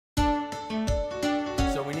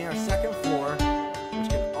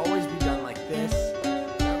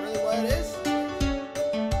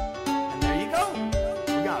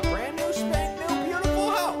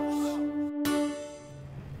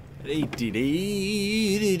Well,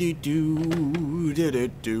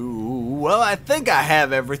 I think I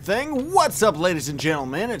have everything. What's up, ladies and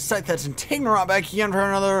gentlemen? It's Scythe and taking right back again for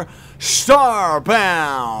another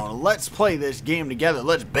Starbound. Let's play this game together.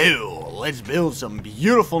 Let's build some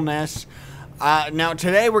beautifulness. Now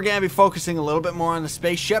today we're going to be focusing a little bit more on the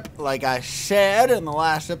spaceship, like I said in the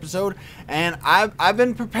last episode. And I've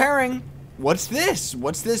been preparing. What's this?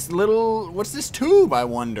 What's this tube, I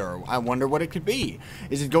wonder? I wonder what it could be.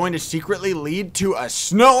 Is it going to secretly lead to a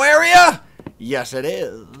snow area? Yes, it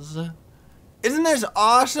is. Isn't this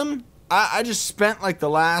awesome? I just spent like the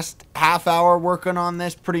last half hour working on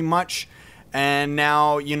this pretty much. And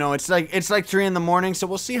now, you know, it's like 3 in the morning, so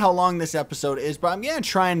we'll see how long this episode is. But I'm going to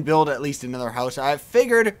try and build at least another house. I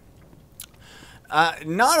figured...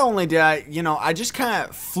 not only did I, you know, I just kind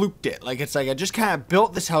of fluked it. Like, it's like I just kind of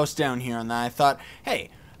built this house down here, and then I thought, hey,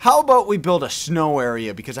 how about we build a snow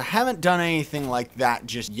area? Because I haven't done anything like that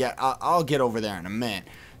just yet. I'll get over there in a minute.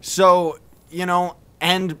 So, you know,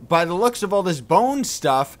 and by the looks of all this bone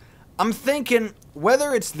stuff, I'm thinking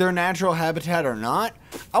whether it's their natural habitat or not,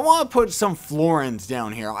 I want to put some Florans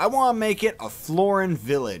down here. I want to make it a Floran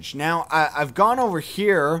Village. Now, I've gone over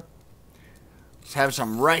here. Let's have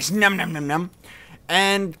some rice. Num, num, num, num.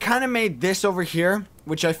 And kind of made this over here,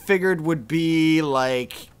 which I figured would be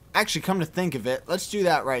like... Actually, come to think of it, let's do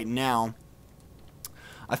that right now.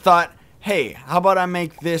 I thought, hey, how about I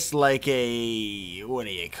make this like a... What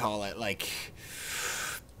do you call it? Like...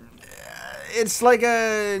 It's like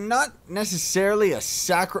a... Not necessarily a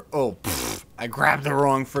Oh, pfft, I grabbed the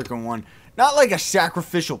wrong freaking one. Not like a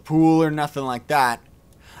sacrificial pool or nothing like that.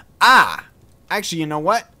 Actually, you know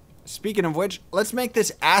what? Speaking of which, let's make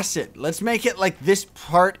this acid. Let's make it like this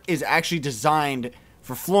part is actually designed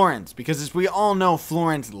for Florans. Because as we all know,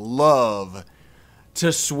 Florans love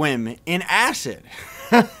to swim in acid.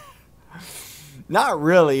 Not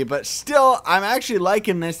really, but still, I'm actually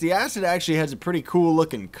liking this. The acid actually has a pretty cool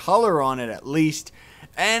looking color on it at least.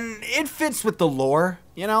 And it fits with the lore.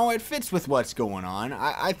 You know, it fits with what's going on.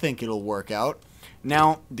 I think it'll work out.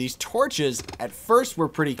 Now, these torches at first were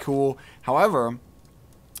pretty cool. However...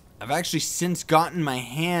 I've actually since gotten my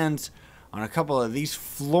hands on a couple of these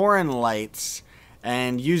Floran lights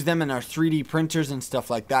and used them in our 3D printers and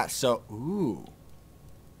stuff like that. So, ooh.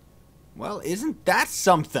 Well, isn't that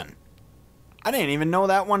something? I didn't even know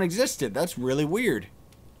that one existed. That's really weird.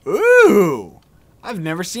 Ooh. I've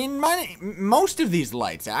never seen most of these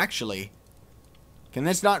lights, actually. Can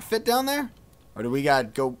this not fit down there? Or do we got to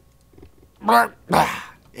go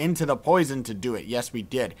into the poison to do it? Yes, we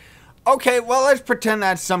did. Okay, well, let's pretend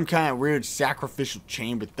that's some kind of weird sacrificial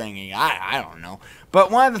chamber thingy. I don't know. But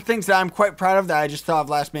one of the things that I'm quite proud of that I just thought of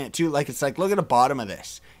last minute, too, like, it's like, look at the bottom of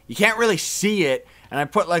this. You can't really see it, and I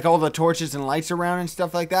put, like, all the torches and lights around and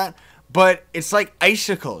stuff like that. But it's like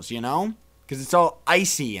icicles, you know? Because it's all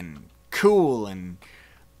icy and cool and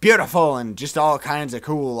beautiful and just all kinds of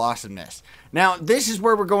cool awesomeness. Now, this is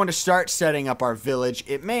where we're going to start setting up our village.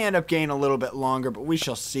 It may end up getting a little bit longer, but we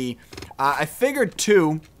shall see. I figured,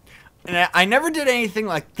 too... And I never did anything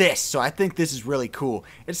like this, so I think this is really cool.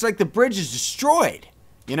 It's like the bridge is destroyed,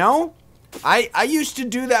 you know? I used to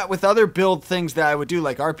do that with other build things that I would do,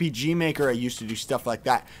 like RPG Maker, I used to do stuff like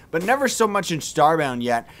that. But never so much in Starbound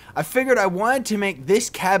yet. I figured I wanted to make this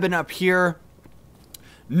cabin up here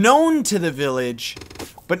known to the village,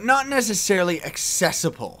 but not necessarily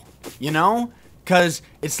accessible, you know? Because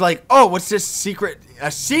it's like, oh, what's this secret? A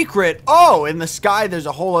secret? Oh, in the sky there's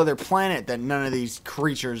a whole other planet that none of these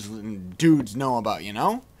creatures and dudes know about, you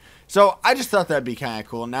know? So I just thought that'd be kind of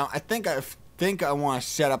cool. Now, I think I want to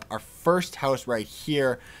set up our first house right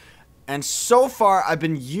here. And so far, I've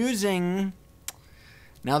been using...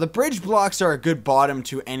 Now, the bridge blocks are a good bottom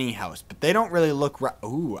to any house, but they don't really look right...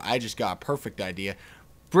 Ooh, I just got a perfect idea.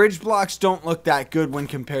 Bridge blocks don't look that good when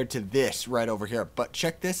compared to this right over here. But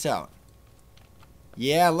check this out.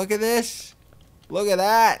 Yeah, look at this. Look at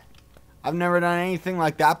that. I've never done anything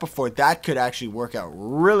like that before. That could actually work out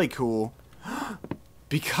really cool.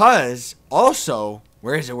 Because, also...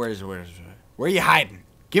 Where is it? Where are you hiding?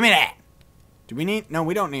 Give me that. Do we need... No,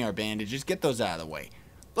 we don't need our bandages. Get those out of the way.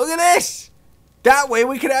 Look at this. That way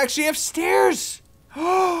we could actually have stairs.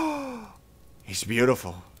 It's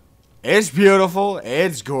beautiful. It's beautiful.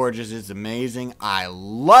 It's gorgeous. It's amazing. I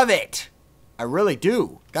love it. I really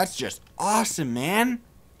do. That's just awesome, man.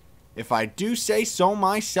 If I do say so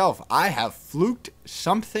myself, I have fluked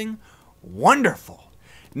something wonderful.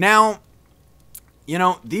 Now, you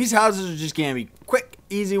know, these houses are just going to be quick,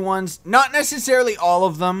 easy ones. Not necessarily all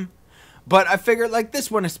of them, but I figured like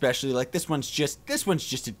this one especially, like this one's just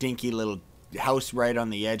a dinky little house right on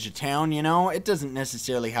the edge of town, you know? It doesn't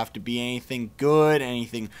necessarily have to be anything good,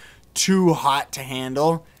 anything too hot to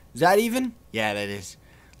handle. Is that even? Yeah, that is.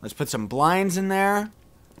 Let's put some blinds in there.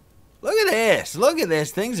 Look at this. Look at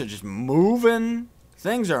this. Things are just moving.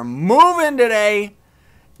 Things are moving today.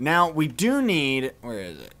 Now, we do need... Where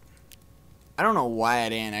is it? I don't know why I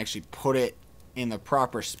didn't actually put it in the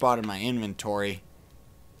proper spot in my inventory.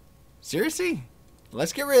 Seriously?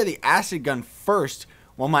 Let's get rid of the acid gun first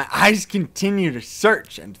while my eyes continue to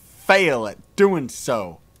search and fail at doing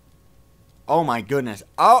so. Oh my goodness.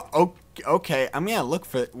 Oh, okay. I'm gonna look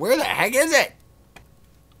for... Where the heck is it?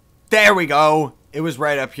 There we go. It was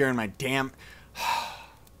right up here in my damn...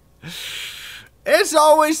 It's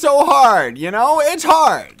always so hard, you know? It's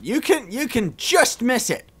hard. You can just miss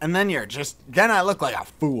it. And then then I look like a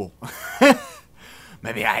fool.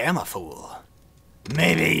 Maybe I am a fool.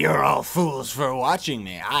 Maybe you're all fools for watching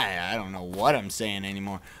me. I don't know what I'm saying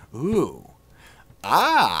anymore. Ooh.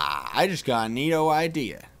 I just got a neato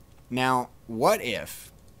idea. Now, what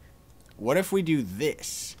if we do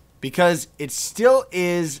this? Because it still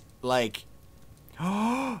is like...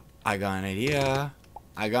 Oh, I got an idea.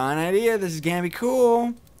 I got an idea. This is gonna be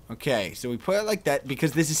cool. Okay, so we put it like that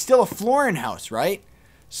because this is still a Floran house, right?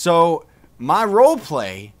 So my role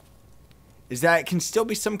play is that it can still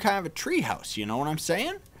be some kind of a tree house. You know what I'm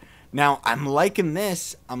saying? Now, I'm liking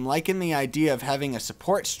this. I'm liking the idea of having a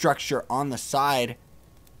support structure on the side.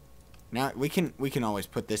 Now, we can always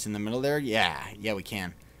put this in the middle there. Yeah, we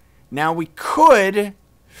can. Now,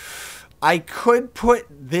 I could put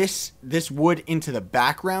this wood into the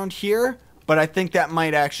background here, but I think that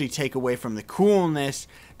might actually take away from the coolness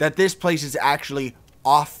that this place is actually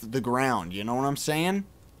off the ground. You know what I'm saying?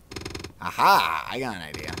 Aha, I got an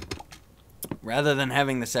idea. Rather than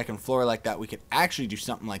having the second floor like that, we could actually do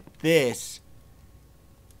something like this.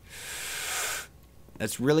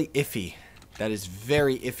 That's really iffy. That is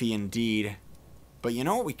very iffy indeed. But you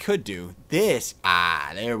know what we could do? This.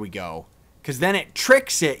 There we go. Because then it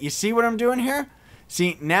tricks it. You see what I'm doing here?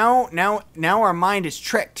 See, now our mind is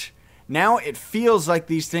tricked. Now it feels like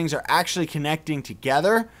these things are actually connecting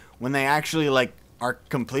together when they actually, like, are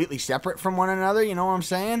completely separate from one another. You know what I'm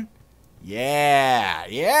saying? Yeah,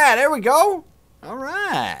 there we go. All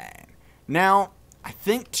right. Now, I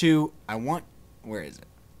think, too, where is it?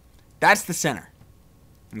 That's the center.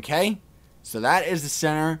 Okay? So that is the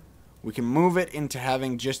center. We can move it into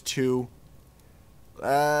having just two.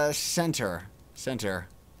 Center.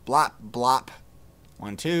 Blop, blop.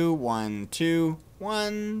 1, 2, 1, 2,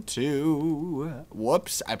 1, 2.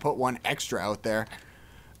 Whoops, I put one extra out there.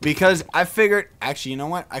 Because I figured, actually, you know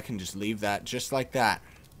what? I can just leave that just like that.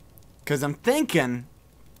 Because I'm thinking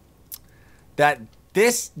that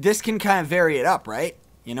this can kind of vary it up, right?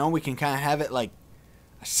 You know, we can kind of have it like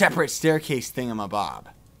a separate staircase thingamabob.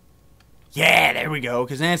 Yeah, there we go.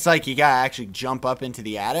 Because then it's like you gotta actually jump up into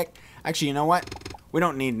the attic. Actually, you know what? We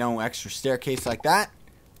don't need no extra staircase like that.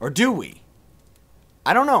 Or do we?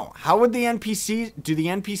 I don't know. How would the NPCs... Do the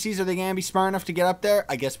NPCs, are they going to be smart enough to get up there?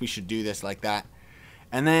 I guess we should do this like that.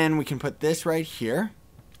 And then we can put this right here.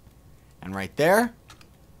 And right there.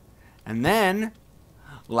 And then,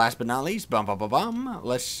 last but not least,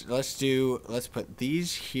 let's put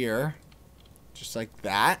these here. Just like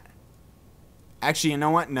that. Actually, you know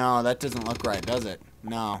what? No, that doesn't look right, does it?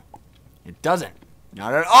 No. It doesn't.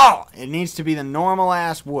 Not at all. It needs to be the normal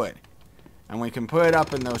ass wood. And we can put it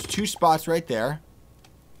up in those two spots right there.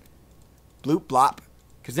 Bloop blop.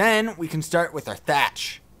 Because then we can start with our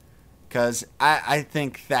thatch. Because I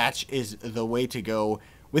think thatch is the way to go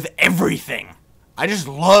with everything. I just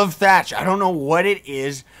love thatch. I don't know what it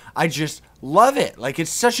is. I just love it. Like,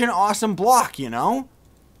 it's such an awesome block, you know?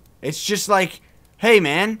 It's just like, hey,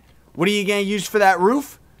 man, what are you going to use for that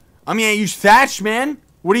roof? I'm going to use thatch, man.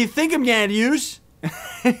 What do you think I'm going to use?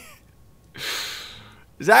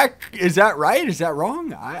 Is that right? Is that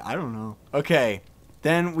wrong? I don't know. Okay.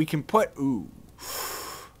 Then we can put... Ooh.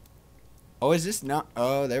 Oh, is this not...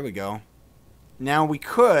 Oh, there we go. Now we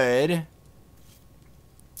could...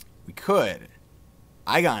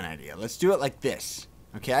 I got an idea. Let's do it like this.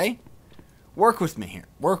 Okay? Work with me here.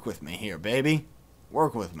 Work with me here, baby.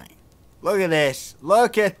 Work with me. Look at this.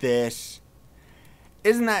 Look at this.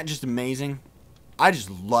 Isn't that just amazing? I just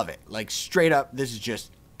love it. Like, straight up, this is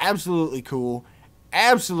just absolutely cool.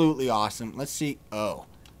 Absolutely awesome. Let's see. Oh,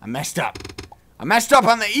 I messed up. I messed up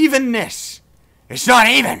on the evenness. It's not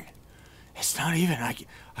even. It's not even.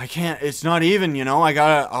 I can't. It's not even, you know. I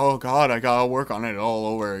gotta. Oh, God. I gotta work on it all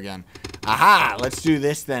over again. Aha. Let's do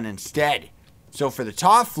this then instead. So for the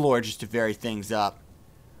top floor, just to vary things up.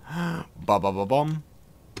 Ba-ba-ba-bum.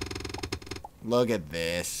 Look at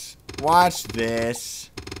this. Watch this.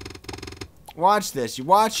 Watch this. You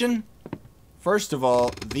watching? First of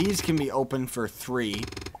all, these can be open for 3.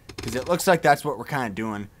 because it looks like that's what we're kind of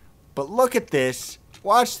doing. But look at this.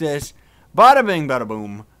 Watch this. Bada bing, bada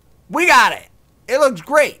boom. We got it. It looks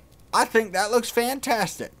great. I think that looks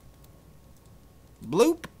fantastic.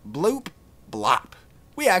 Bloop, bloop, blop.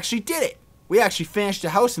 We actually did it. We actually finished the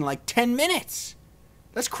house in like 10 minutes.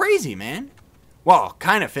 That's crazy, man. Well,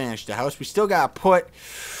 kind of finished the house. We still got to put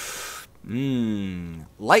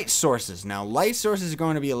light sources. Now, light sources are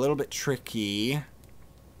going to be a little bit tricky.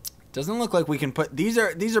 Doesn't look like we can put... These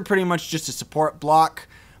are pretty much just a support block,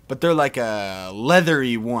 but they're like a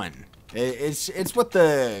leathery one. It's what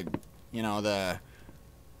the, you know, the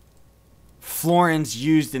Florans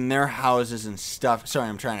used in their houses and stuff. Sorry,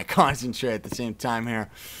 I'm trying to concentrate at the same time here.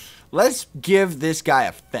 Let's give this guy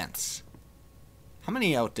a fence. How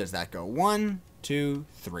many out does that go? 1, 2,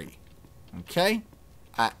 3. Okay.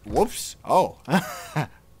 Whoops. Oh.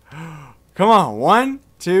 Come on. 1,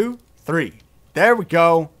 2, 3. There we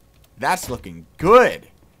go. That's looking good.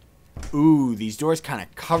 Ooh, these doors kind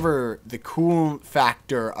of cover the cool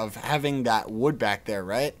factor of having that wood back there,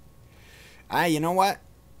 right? You know what?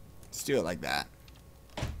 Let's do it like that.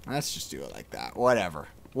 Let's just do it like that. Whatever.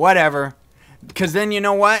 Whatever. Because then, you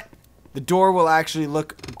know what? The door will actually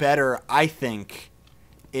look better, I think,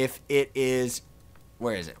 if it is...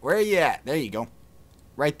 Where is it? Where are you at? There you go.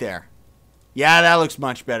 Right there. Yeah, that looks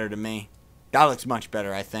much better to me. That looks much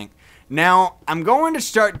better, I think. Now, I'm going to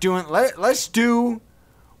start doing... Let's do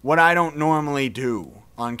what I don't normally do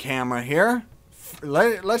on camera here.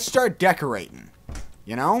 Let's start decorating.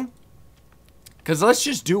 You know? Because let's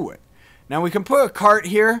just do it. Now, we can put a cart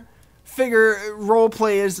here. Figure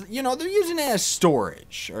roleplay is, you know, they're using it as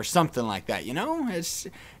storage or something like that, you know?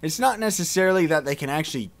 It's not necessarily that they can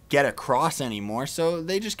actually get across anymore, so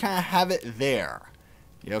they just kind of have it there.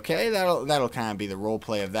 Okay? That'll kind of be the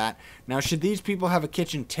roleplay of that. Now, should these people have a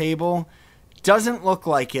kitchen table? Doesn't look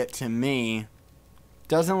like it to me.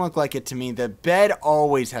 Doesn't look like it to me. The bed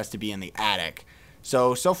always has to be in the attic.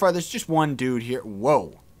 So far there's just one dude here.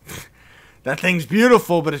 Whoa. That thing's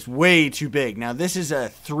beautiful, but it's way too big. Now, this is a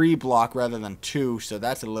 3 block rather than 2, so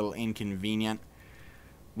that's a little inconvenient.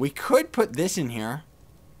 We could put this in here,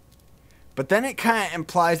 but then it kind of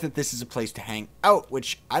implies that this is a place to hang out,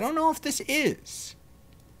 which I don't know if this is.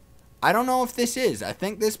 I don't know if this is. I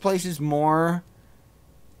think this place is more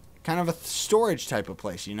kind of a storage type of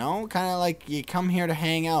place, you know? Kind of like you come here to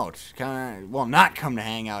hang out. Kind of, well, not come to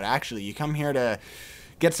hang out, actually. You come here to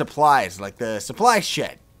get supplies, like the supply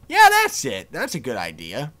shed. Yeah, that's it. That's a good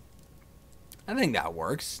idea. I think that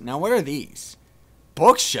works. Now, what are these?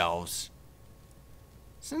 Bookshelves?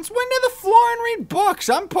 Since when did the Floran read books?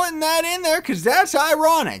 I'm putting that in there because that's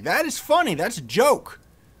ironic. That is funny. That's a joke.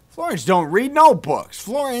 Florans don't read no books.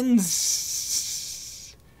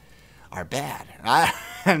 Florans are bad.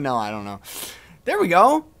 No, I don't know. There we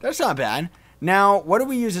go. That's not bad. Now, what do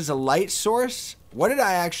we use as a light source? What did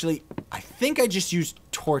I actually... I think I just used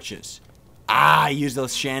torches. I use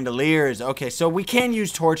those chandeliers. Okay, so we can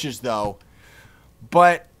use torches, though.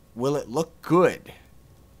 But will it look good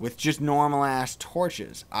with just normal-ass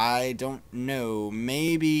torches? I don't know.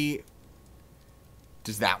 Maybe...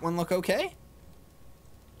 Does that one look okay?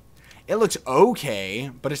 It looks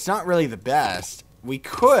okay, but it's not really the best. We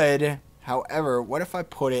could, however, what if I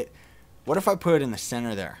put it in the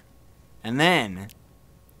center there? And then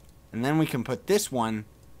we can put this one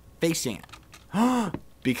facing it.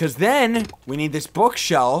 Because then we need this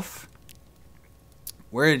bookshelf.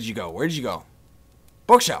 Where did you go? Where did you go?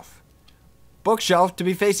 Bookshelf. Bookshelf to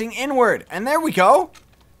be facing inward. And there we go.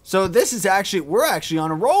 So this is actually, we're actually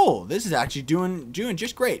on a roll. This is actually doing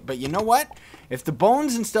just great. But you know what? If the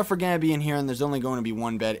bones and stuff are going to be in here and there's only going to be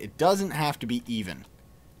one bed, it doesn't have to be even.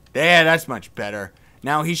 Yeah, that's much better.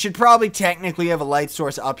 Now, he should probably technically have a light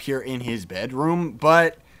source up here in his bedroom,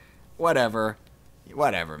 but whatever.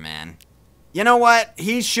 Whatever, man. You know what?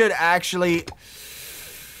 He should actually...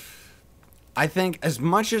 I think as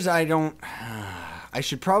much as I don't... I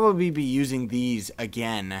should probably be using these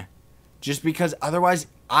again. Just because otherwise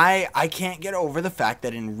I can't get over the fact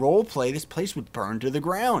that in roleplay this place would burn to the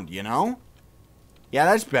ground, you know? Yeah,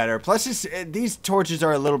 that's better. Plus, these torches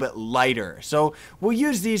are a little bit lighter. So we'll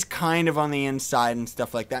use these kind of on the inside and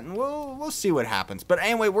stuff like that. And we'll see what happens. But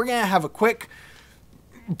anyway, we're going to have a quick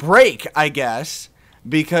break, I guess.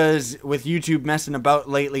 Because with YouTube messing about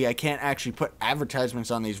lately, I can't actually put advertisements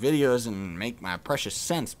on these videos and make my precious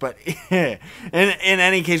cents. But in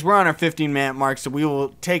any case, we're on our 15-minute mark, so we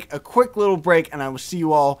will take a quick little break, and I will see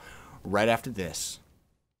you all right after this.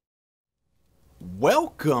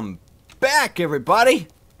 Welcome back, everybody.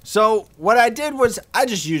 So what I did was I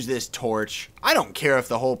just used this torch. I don't care if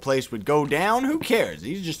the whole place would go down. Who cares?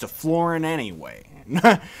 He's just a Floran anyway.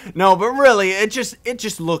 No, but really, it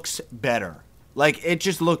just looks better. Like, it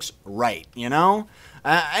just looks right, you know?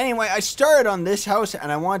 Anyway, I started on this house,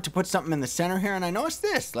 and I wanted to put something in the center here, and I noticed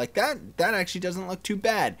this. Like, that actually doesn't look too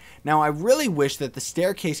bad. Now, I really wish that the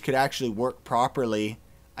staircase could actually work properly.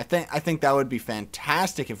 I think that would be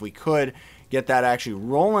fantastic if we could get that actually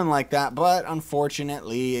rolling like that, but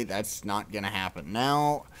unfortunately, that's not going to happen.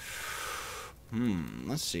 Now,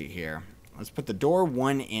 let's see here. Let's put the door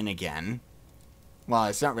 1 in again. Well,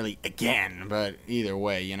 it's not really again, but either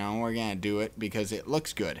way, you know, we're going to do it because it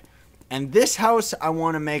looks good. And this house, I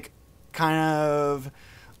want to make kind of,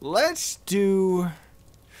 let's do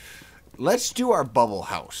our bubble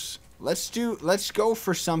house. Let's go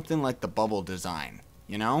for something like the bubble design,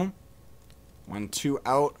 you know? 1, 2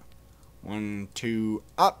 out, 1, 2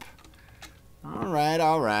 up. All right.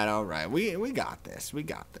 We got this.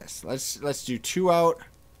 Let's do 2 out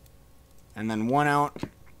and then 1 out.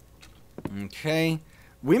 Okay.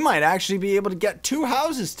 We might actually be able to get 2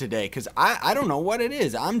 houses today, because I don't know what it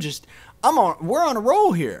is. We're on a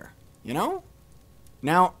roll here, you know?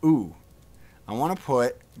 Now, I want to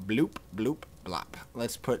put bloop, bloop, blop.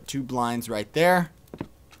 Let's put 2 blinds right there.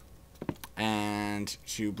 And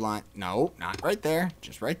 2 blind, no, not right there,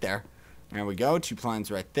 just right there. There we go, 2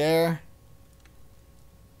 blinds right there.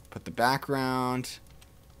 Put the background,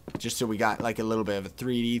 just so we got like a little bit of a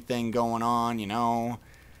 3D thing going on, you know?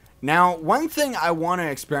 Now, one thing I want to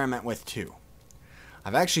experiment with too,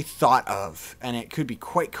 I've actually thought of, and it could be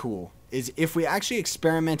quite cool, is if we actually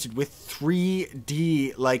experimented with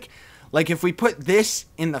 3D, like if we put this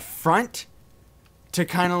in the front to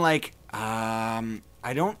kind of like,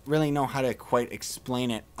 I don't really know how to quite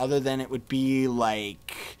explain it, other than it would be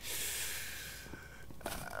like,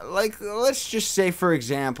 let's just say, for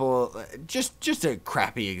example, just a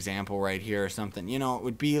crappy example right here or something, you know, it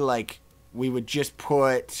would be like, we would just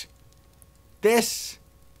put this,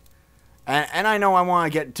 and I know I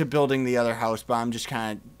want to get to building the other house, but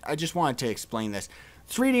I just wanted to explain this.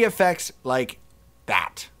 3D effects like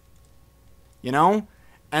that, you know?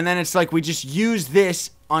 And then it's like we just use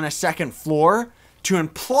this on a second floor to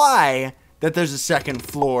imply that there's a second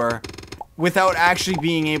floor without actually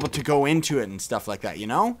being able to go into it and stuff like that, you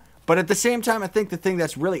know? But at the same time, I think the thing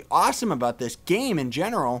that's really awesome about this game in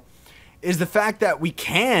general is the fact that we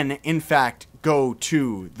can, in fact, go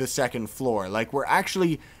to the second floor. Like, we're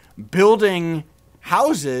actually building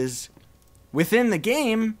houses within the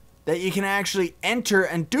game that you can actually enter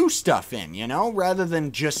and do stuff in, you know? Rather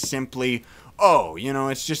than just simply, oh, you know,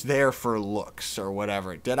 it's just there for looks or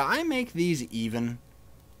whatever. Did I make these even?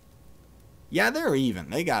 Yeah, they're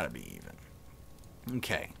even. They gotta be even.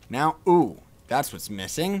 Okay. Now, that's what's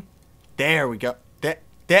missing. There we go.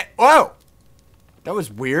 Whoa! That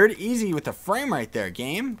was weird. Easy with the frame right there,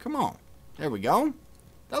 game. Come on. There we go.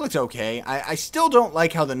 That looks okay. I still don't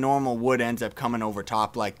like how the normal wood ends up coming over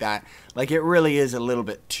top like that. Like, it really is a little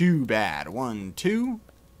bit too bad. 1, 2,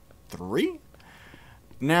 3.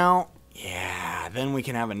 Now, yeah, then we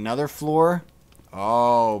can have another floor.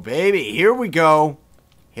 Oh, baby. Here we go.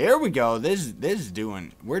 Here we go. This is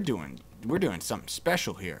doing, we're doing something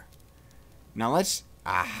special here. Now let's,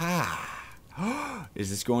 aha. Is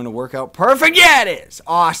this going to work out perfect? Yeah, it is.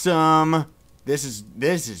 Awesome. This is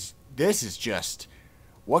just,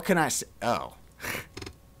 what can I say? Oh.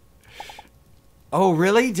 Oh,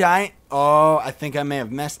 really? Oh, I think I may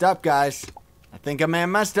have messed up, guys. I think I may have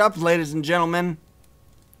messed up, ladies and gentlemen.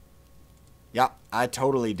 Yep, I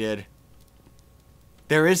totally did.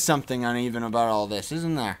 There is something uneven about all this,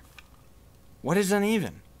 isn't there? What is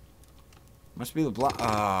uneven? Must be the block.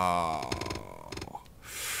 Oh.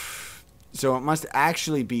 So it must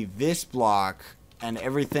actually be this block, and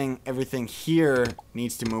everything here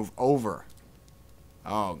needs to move over.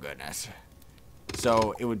 Oh goodness.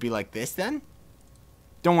 So it would be like this then?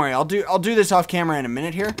 Don't worry, I'll do this off camera in a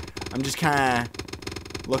minute here. I'm just kind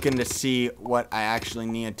of looking to see what I actually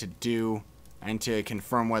needed to do and to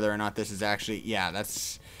confirm whether or not this is actually, yeah,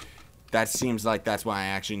 that seems like that's what I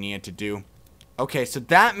actually needed to do. Okay, so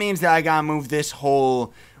that means that I gotta move this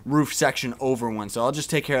whole roof section over one, so I'll just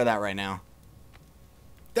take care of that right now.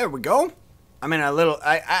 There we go. I mean,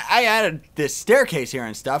 I added this staircase here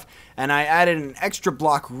and stuff, and I added an extra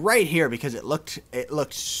block right here because it looked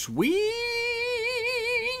sweet.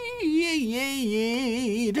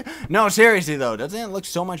 No, seriously though, doesn't it look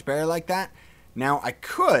so much better like that? Now I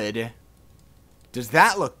could. Does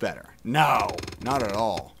that look better? No, not at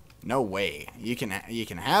all. No way. You can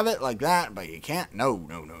have it like that, but you can't. No.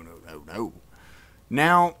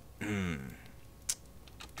 Now,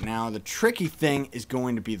 now the tricky thing is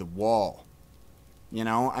going to be the wall. You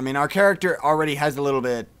know, I mean, our character already has a little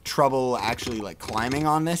bit of trouble actually like climbing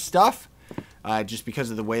on this stuff. just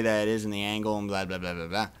because of the way that it is in the angle and blah, blah, blah, blah,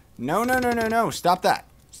 blah. No, no, no, no, no. Stop that.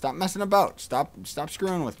 Stop messing about. Stop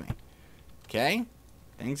screwing with me. Okay?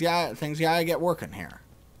 Things gotta get working here.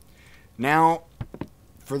 Now,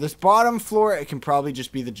 for this bottom floor, it can probably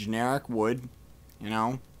just be the generic wood, you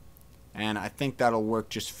know? And I think that'll work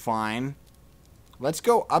just fine. Let's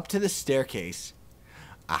go up to the staircase.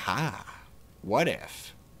 Aha. What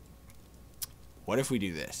if we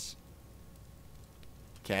do this?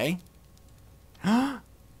 Okay.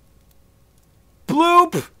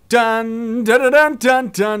 Bloop! Dun, dun, dun, dun,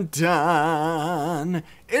 dun, dun.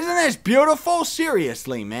 Isn't this beautiful?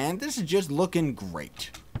 Seriously, man. This is just looking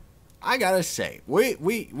great. I gotta say,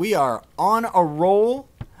 we are on a roll.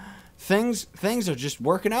 Things are just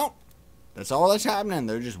working out. That's all that's happening.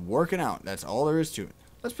 They're just working out. That's all there is to it.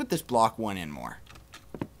 Let's put this block 1 in more.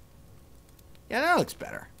 Yeah, that looks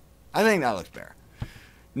better. I think that looks better.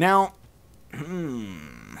 Now,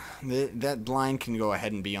 that blind can go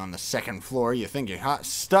ahead and be on the 2nd floor. You think you're hot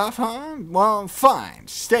stuff, huh? Well, fine.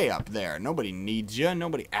 Stay up there. Nobody needs you.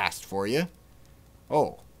 Nobody asked for you.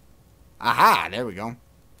 Oh. Aha, there we go.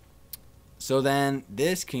 So then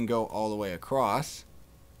this can go all the way across.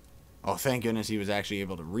 Oh, thank goodness he was actually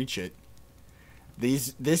able to reach it.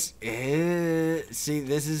 See, this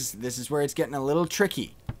is where it's getting a little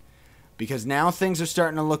tricky. Because now things are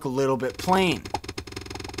starting to look a little bit plain.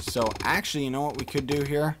 So, actually, you know what we could do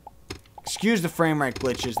here? Excuse the frame rate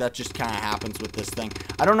glitches. That just kind of happens with this thing.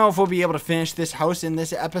 I don't know if we'll be able to finish this house in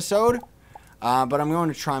this episode. But I'm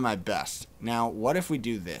going to try my best. Now, what if we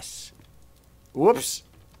do this? Whoops.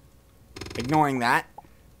 Ignoring that.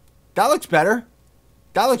 That looks better.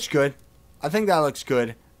 That looks good. I think that looks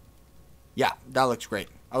good. Yeah, that looks great.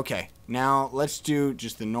 Okay, now let's do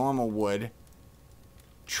just the normal wood.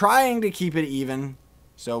 Trying to keep it even.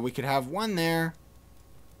 So we could have 1 there.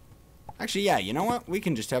 Actually, yeah, you know what? We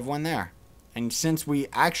can just have 1 there. And since we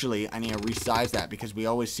actually, I need to resize that because we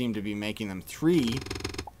always seem to be making them 3.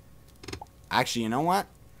 Actually, you know what?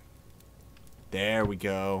 There we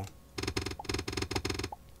go.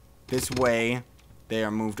 This way, they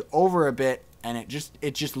are moved over a bit, and it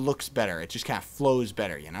just looks better. It just kind of flows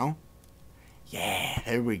better, you know? Yeah,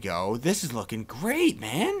 there we go. This is looking great,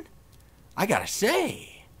 man. I gotta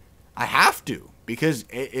say. I have to, because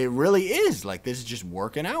it really is. Like, this is just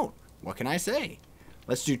working out. What can I say?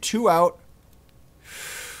 Let's do 2 out.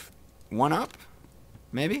 1 up,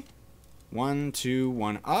 maybe? 1, 2,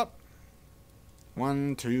 1 up.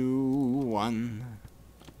 1, 2, 1.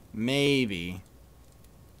 Maybe.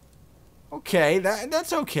 Okay,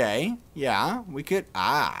 that's okay. Yeah, we could...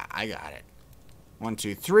 Ah, I got it. 1,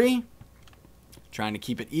 2, 3. Trying to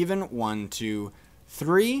keep it even. 1, 2,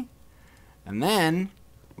 3. And then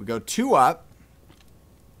we go 2 up.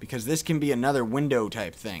 Because this can be another window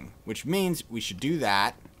type thing. Which means we should do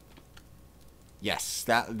that. Yes,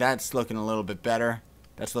 that's looking a little bit better.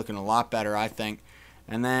 That's looking a lot better, I think.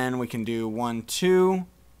 And then we can do 1, 2.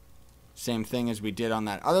 Same thing as we did on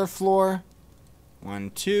that other floor. 1,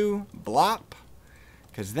 2, blop.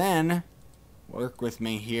 Because then, work with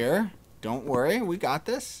me here. Don't worry, we got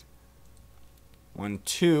this. 1,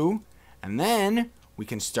 2. And then, we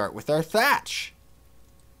can start with our thatch.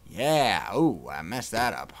 Yeah, oh, I messed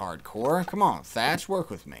that up hardcore. Come on, thatch, work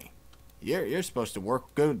with me. You're supposed to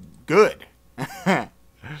work good.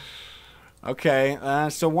 Okay,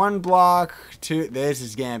 so 1 block, 2. This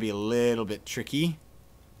is going to be a little bit tricky.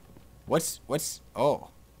 Oh,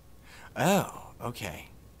 okay.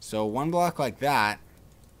 So 1 block like that,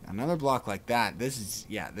 another block like that. This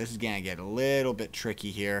is going to get a little bit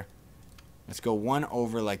tricky here. Let's go 1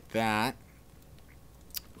 over like that.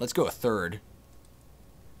 Let's go a 3rd.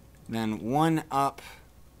 Then 1 up,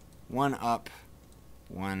 1 up,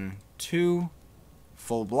 1, 2,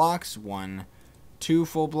 full blocks, 1, 2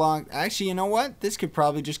 full block. Actually, you know what? This could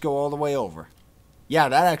probably just go all the way over. Yeah,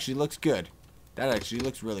 that actually looks good. That actually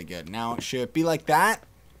looks really good. Now, should it be like that? A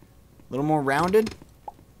little more rounded?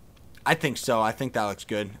 I think so. I think that looks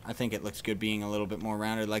good. I think it looks good being a little bit more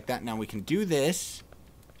rounded like that. Now we can do this.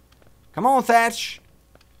 Come on, Thatch.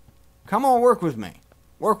 Come on, work with me.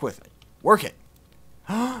 Work with it. Work it.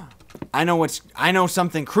 I know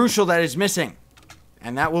something crucial that is missing.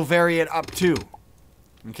 And that will vary it up too.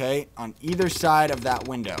 Okay, on either side of that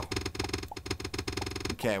window.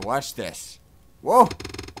 Okay, watch this. Whoa!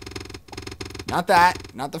 Not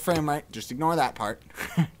that. Not the frame rate. Just ignore that part.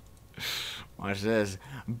 Watch this.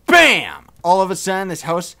 BAM! All of a sudden, this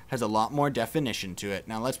house has a lot more definition to it.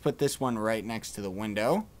 Now, let's put this one right next to the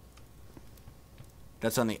window.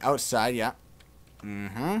 That's on the outside, yeah.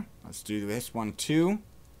 Let's do this one, too.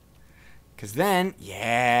 Because then,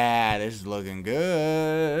 yeah, this is looking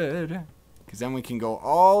good. Because then we can go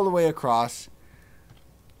all the way across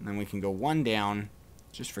And then we can go one down,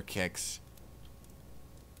 just for kicks.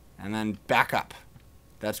 And then back up.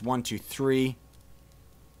 That's 1, 2, 3.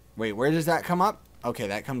 Wait, where does that come up? Okay,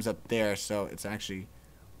 that comes up there, so it's actually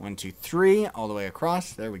 1, 2, 3, all the way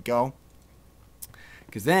across. There we go.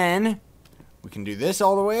 Because then we can do this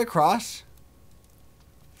all the way across.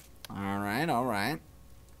 Alright, alright.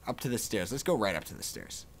 Up to the stairs. Let's go right up to the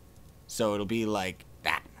stairs. So it'll be like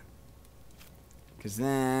that. Because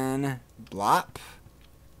then, blop,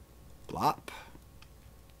 blop.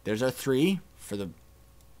 There's our 3 for the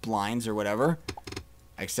blinds or whatever.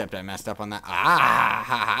 Except I messed up on that. Ah,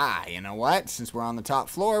 ha, ha. You know what? Since we're on the top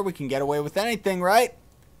floor, we can get away with anything, right?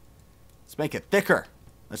 Let's make it thicker.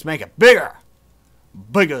 Let's make it bigger.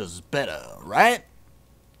 Bigger's better, right?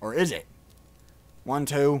 Or is it? 1,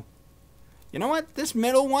 2. You know what? This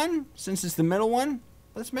middle one, since it's the middle one,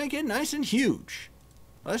 let's make it nice and huge.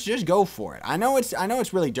 Let's just go for it. I know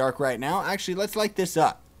it's really dark right now. Actually, let's light this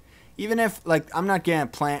up. Even if like I'm not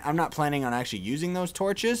planning on actually using those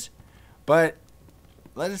torches, but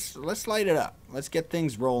let's light it up. Let's get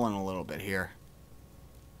things rolling a little bit here.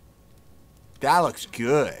 That looks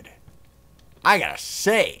good. I gotta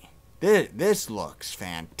say, this looks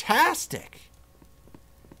fantastic.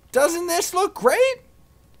 Doesn't this look great?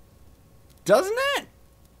 Doesn't it?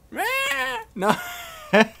 No.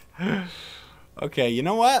 Okay, you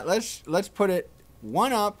know what? Let's put it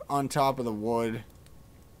one up on top of the wood.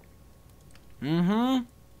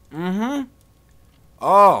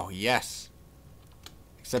 Oh, yes.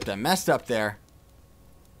 Except I messed up there.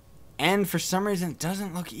 And for some reason, it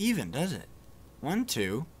doesn't look even, does it? 1,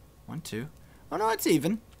 2. 1, 2. Oh, no, it's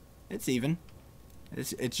even. It's even.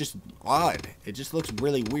 It's just odd. It just looks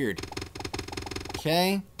really weird.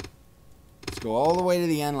 Okay. Let's go all the way to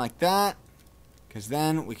the end like that. Because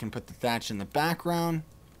then we can put the thatch in the background.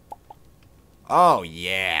 Oh,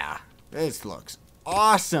 yeah. This looks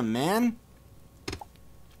awesome, man.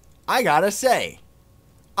 I gotta say,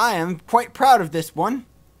 I am quite proud of this one.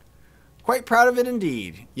 Quite proud of it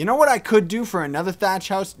indeed. You know what I could do for another thatch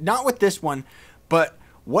house? Not with this one, but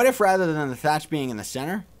what if rather than the thatch being in the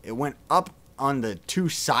center, it went up on the 2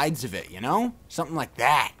 sides of it, you know? Something like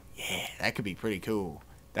that. Yeah, that could be pretty cool.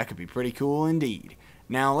 That could be pretty cool indeed.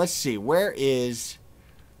 Now, let's see. Where is...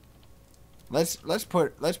 Let's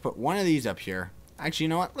put one of these up here. Actually, you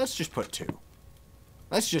know what? Let's just put 2.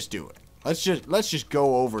 Let's just do it. Let's just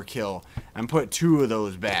go overkill and put 2 of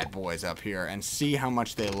those bad boys up here and see how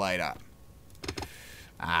much they light up.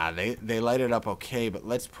 Ah, they light it up okay, but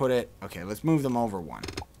let's put it... Okay, let's move them over 1.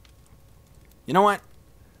 You know what?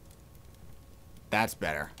 That's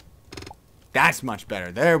better. That's much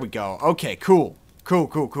better. There we go. Okay, cool.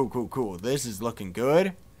 Cool. This is looking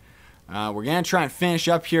good. We're going to try and finish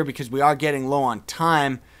up here because we are getting low on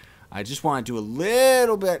time. I just want to do a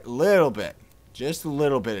little bit. Just a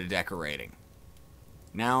little bit of decorating.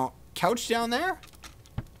 Now, couch down there?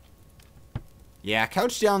 Yeah,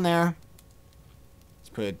 couch down there. Let's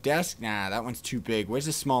put a desk. Nah, that one's too big. Where's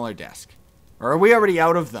the smaller desk? Or are we already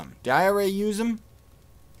out of them? Did I already use them?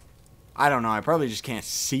 I don't know. I probably just can't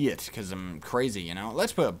see it because I'm crazy, you know?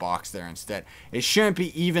 Let's put a box there instead. It shouldn't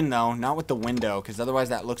be even, though. Not with the window, because otherwise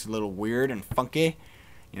that looks a little weird and funky.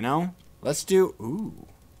 You know? Let's do... Ooh.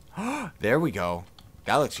 There we go.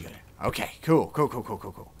 That looks good. Okay,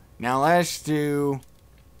 cool. Now let's do...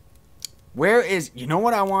 Where is... You know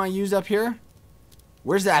what I want to use up here?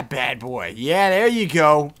 Where's that bad boy? Yeah, there you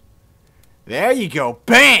go. There you go.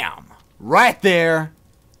 Bam! Right there.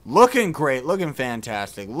 Looking great. Looking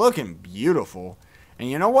fantastic. Looking beautiful. And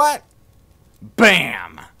you know what?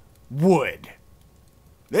 Bam! Wood.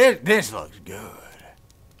 This looks good.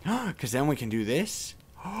 Because then we can do this.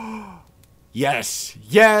 Yes.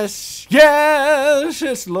 This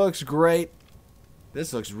looks great.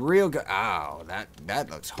 This looks real good. Oh, that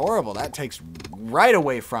looks horrible. That takes right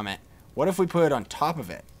away from it. What if we put it on top of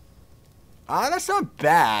it? Ah, that's not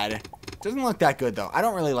bad. Doesn't look that good, though. I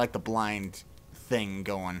don't really like the blind thing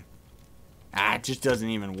going. Ah, it just doesn't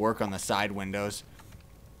even work on the side windows.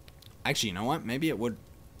 Actually, you know what? Maybe it would.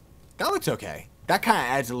 That looks okay. That kind of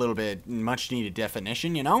adds a little bit much needed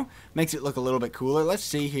definition, you know? Makes it look a little bit cooler. Let's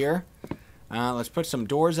see here. Let's put some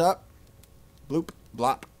doors up. Bloop,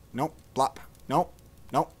 blop. Nope, blop. Nope,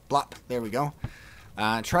 blop. There we go.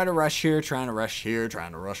 Try to rush here, trying to rush here,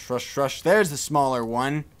 trying to rush. There's the smaller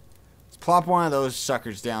one. Let's plop one of those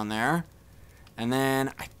suckers down there. And then,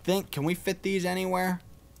 I think, can we fit these anywhere?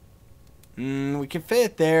 We can fit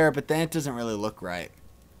it there, but that doesn't really look right.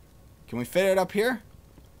 Can we fit it up here?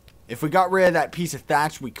 If we got rid of that piece of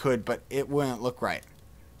thatch, we could, but it wouldn't look right.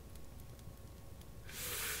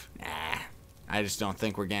 Nah, I just don't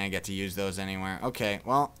think we're going to get to use those anywhere. Okay,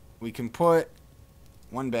 well, we can put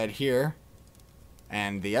one bed here.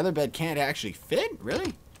 And the other bed can't actually fit?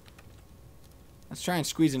 Really? Let's try and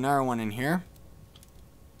squeeze another one in here.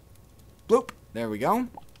 Bloop. There we go.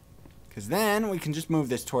 Because then we can just move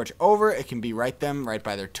this torch over. It can be right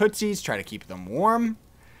by their tootsies. Try to keep them warm.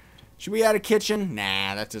 Should we add a kitchen?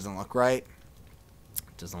 Nah, that doesn't look right.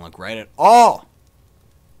 Doesn't look right at all.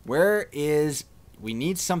 Where is... We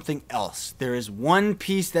need something else. There is one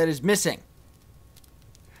piece that is missing.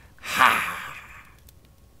 Ha!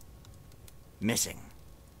 Missing.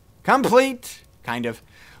 Complete. Kind of.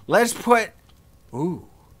 Let's put... Ooh.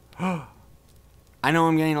 I know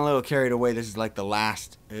I'm getting a little carried away. This is like the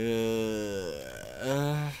last... Could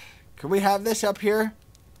we have this up here?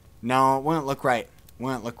 No, it wouldn't look right.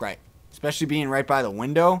 Wouldn't look right. Especially being right by the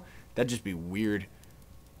window. That'd just be weird.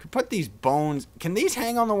 Could put these bones... Can these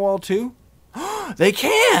hang on the wall too? They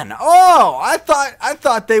can! Oh! I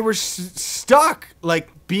thought they were stuck,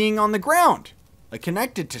 like being on the ground. Like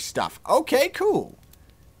connected to stuff. Okay, cool.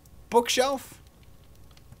 Bookshelf.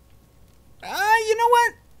 You know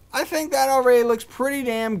what? I think that already looks pretty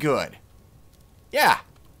damn good. Yeah.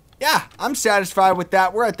 Yeah, I'm satisfied with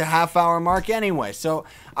that. We're at the half-hour mark anyway, so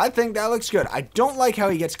I think that looks good. I don't like how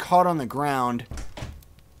he gets caught on the ground.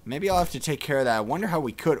 Maybe I'll have to take care of that. I wonder how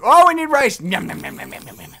we could. Oh, we need rice! Yum, yum, yum, yum,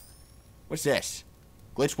 yum, yum. What's this?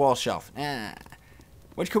 Glitch wall shelf.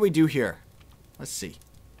 What could we do here? Let's see.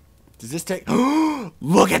 Does this take...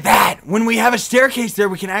 Look at that! When we have a staircase there,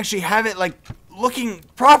 we can actually have it, like, looking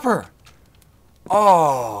proper.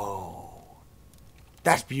 Oh.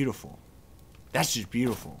 That's beautiful. That's just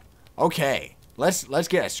beautiful. Okay. Let's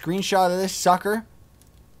get a screenshot of this sucker.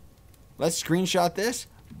 Let's screenshot this.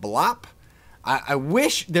 Blop. I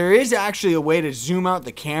wish there is actually a way to zoom out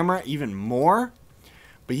the camera even more.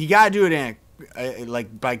 But you gotta do it in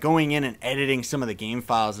like by going in and editing some of the game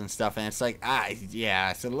files and stuff, and it's like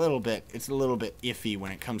yeah, it's a little bit iffy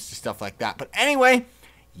when it comes to stuff like that. But anyway,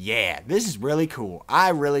 yeah, this is really cool. I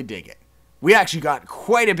really dig it. We actually got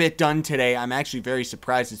quite a bit done today. I'm actually very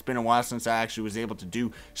surprised. It's been a while since I actually was able to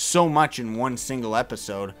do so much in one single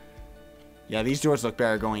episode. Yeah, these doors look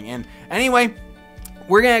better going in. Anyway,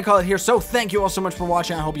 we're going to call it here. So thank you all so much for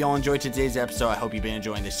watching. I hope you all enjoyed today's episode. I hope you've been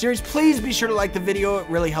enjoying this series. Please be sure to like the video. It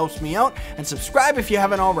really helps me out. And subscribe if you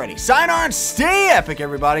haven't already. Sign on. Stay epic,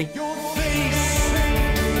 everybody.